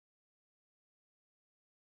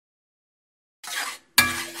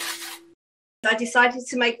I decided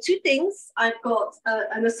to make two things. I've got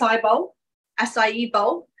an Açaí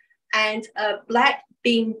Bowl, and a black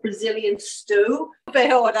bean Brazilian stew.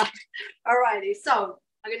 Feijoada. Alrighty, so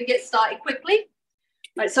I'm going to get started quickly.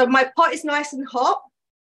 Right, so my pot is nice and hot,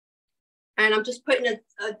 and I'm just putting a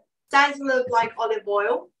dazzle of like olive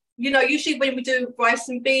oil. You know, usually when we do rice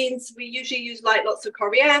and beans, we usually use like lots of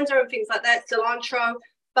coriander and things like that, cilantro.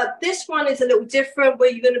 But this one is a little different, where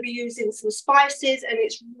you're going to be using some spices, and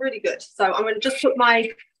it's really good. So I'm going to just put my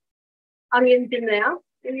onions in there.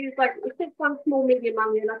 And use like, it's just one small medium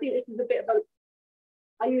onion. I think this is a bit of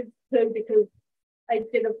I used two because I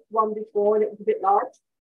did one before and it was a bit large.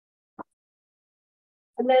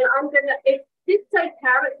 And then it did say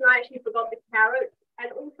carrots, and I actually forgot the carrots.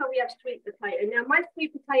 And also we have sweet potato. Now my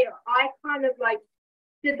sweet potato, I kind of like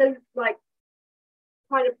did them like,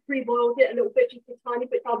 kind of pre-boiled it a little bit, just a tiny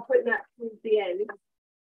bit. So I'm putting that towards the end.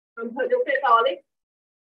 I'm putting a little bit of garlic.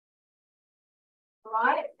 All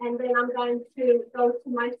right, and then I'm going to go to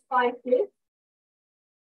my spices.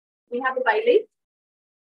 We have a bay leaf.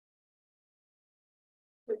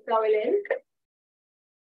 Just going in.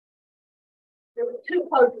 There were 2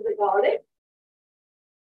 cloves of garlic.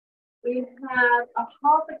 We have a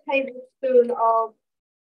half a tablespoon of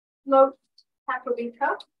smoked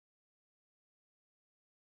paprika.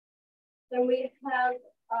 Then we have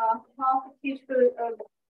half a teaspoon of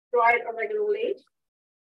dried oregano leaves.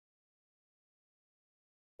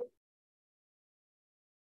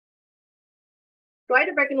 Dried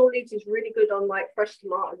oregano leaves is really good on like fresh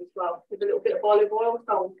tomatoes as well, with a little bit of olive oil,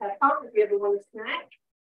 salt and pepper if you ever want a snack.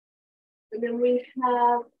 And then we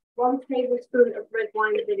have 1 tablespoon of red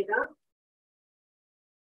wine vinegar.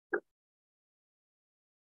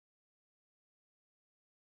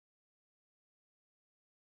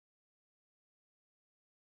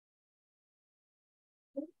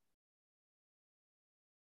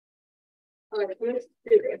 All right, let's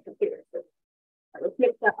do this. Let's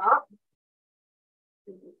mix that up.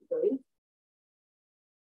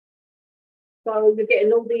 So you're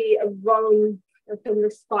getting all the aroma from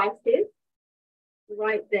the spices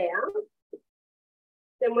right there.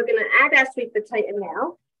 Then we're going to add our sweet potato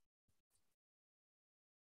now.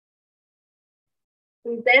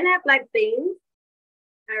 And then our black beans,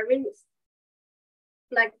 our rinsed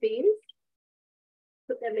black beans.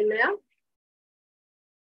 Put them in there.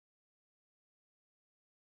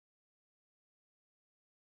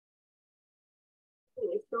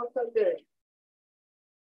 It smells so good.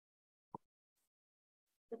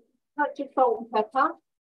 Touch of salt and pepper.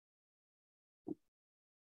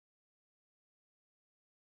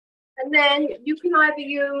 And then you can either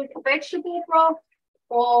use vegetable broth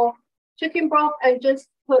or chicken broth and just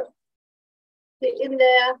put it in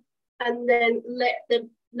there and then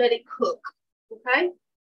let it cook. Okay?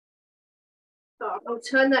 So I'll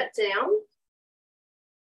turn that down.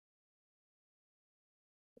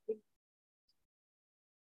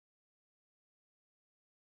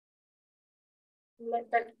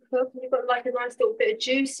 Let that cook. You've got like a nice little bit of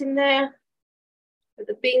juice in there. Let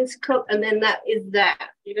the beans cook, and then that is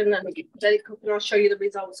that. You're gonna let it cook, and I'll show you the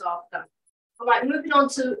results after. All right, moving on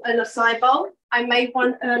to an Açaí bowl. I made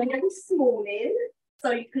one earlier this morning,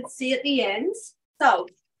 so you could see at the end. So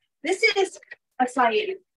this is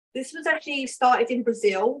Açaí. This was actually started in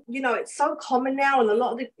Brazil. You know, it's so common now, and a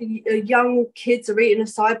lot of the young kids are eating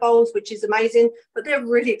Açaí bowls, which is amazing, but they're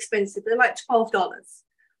really expensive. They're like $12.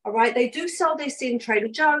 All right, they do sell this in Trader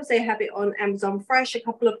Joe's. They have it on Amazon Fresh, a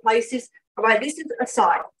couple of places. All right, this is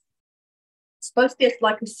Açaí. It's supposed to be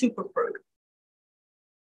like a superfruit.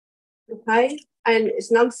 Okay, and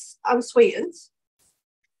it's unsweetened.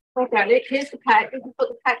 Organic. Here's the pack. This is what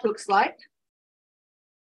the pack looks like.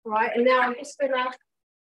 All right, and now I'm just gonna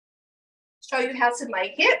show you how to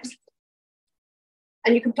make it.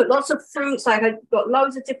 And you can put lots of fruits. Like I've got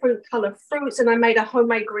loads of different colored fruits, and I made a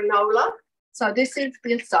homemade granola. So this is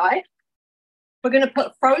the side. We're going to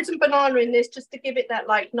put frozen banana in this just to give it that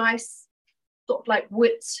like nice sort of like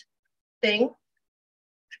whipped thing.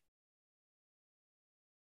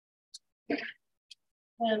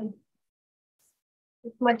 It's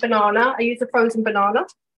my banana. I use a frozen banana.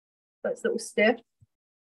 So it's a little stiff.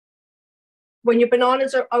 When your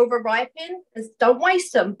bananas are over ripened, don't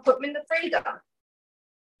waste them. Put them in the freezer.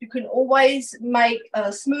 You can always make a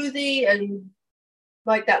smoothie and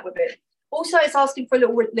like that with it. Also, it's asking for a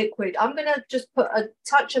little liquid. I'm going to just put a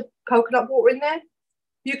touch of coconut water in there.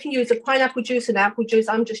 You can use a pineapple juice and apple juice.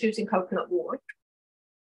 I'm just using coconut water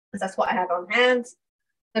because that's what I have on hand.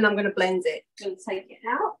 Then I'm going to blend it. I'm going to take it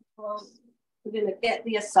out. We're going to get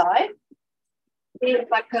the Açaí. It's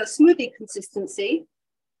like a smoothie consistency,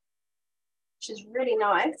 which is really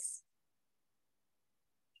nice.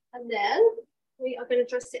 And then we are going to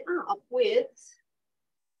dress it up with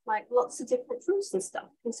like lots of different fruits and stuff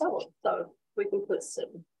and so on. So we can put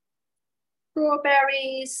some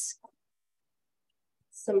strawberries,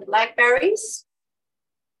 some blackberries,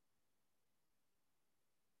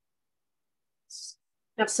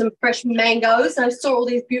 have some fresh mangoes. I saw all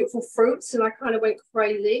these beautiful fruits and I kind of went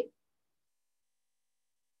crazy.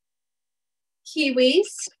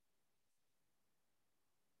 Kiwis.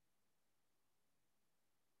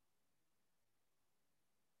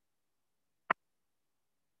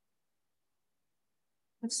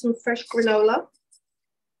 Have some fresh granola.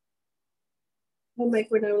 Homemade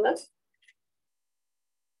granola.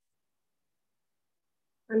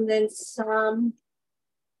 And then some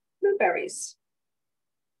blueberries.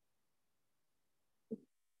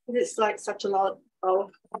 It's like such a large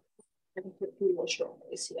bowl. I can put a few more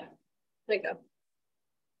strawberries here. There you go.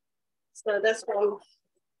 So that's what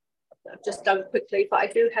I've just done quickly, but I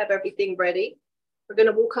do have everything ready. We're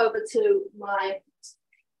going to walk over to my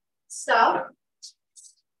stuff.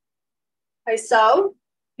 Okay, so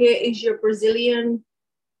here is your Brazilian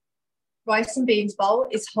rice and beans bowl.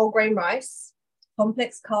 It's whole grain rice,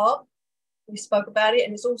 complex carb. We spoke about it,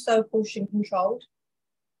 and it's also portion controlled.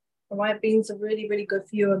 The white beans are really, really good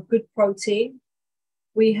for you, a good protein.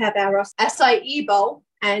 We have our Açaí Bowl,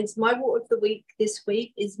 and my water of the week this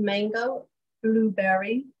week is mango,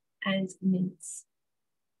 blueberry, and mint.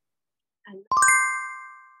 And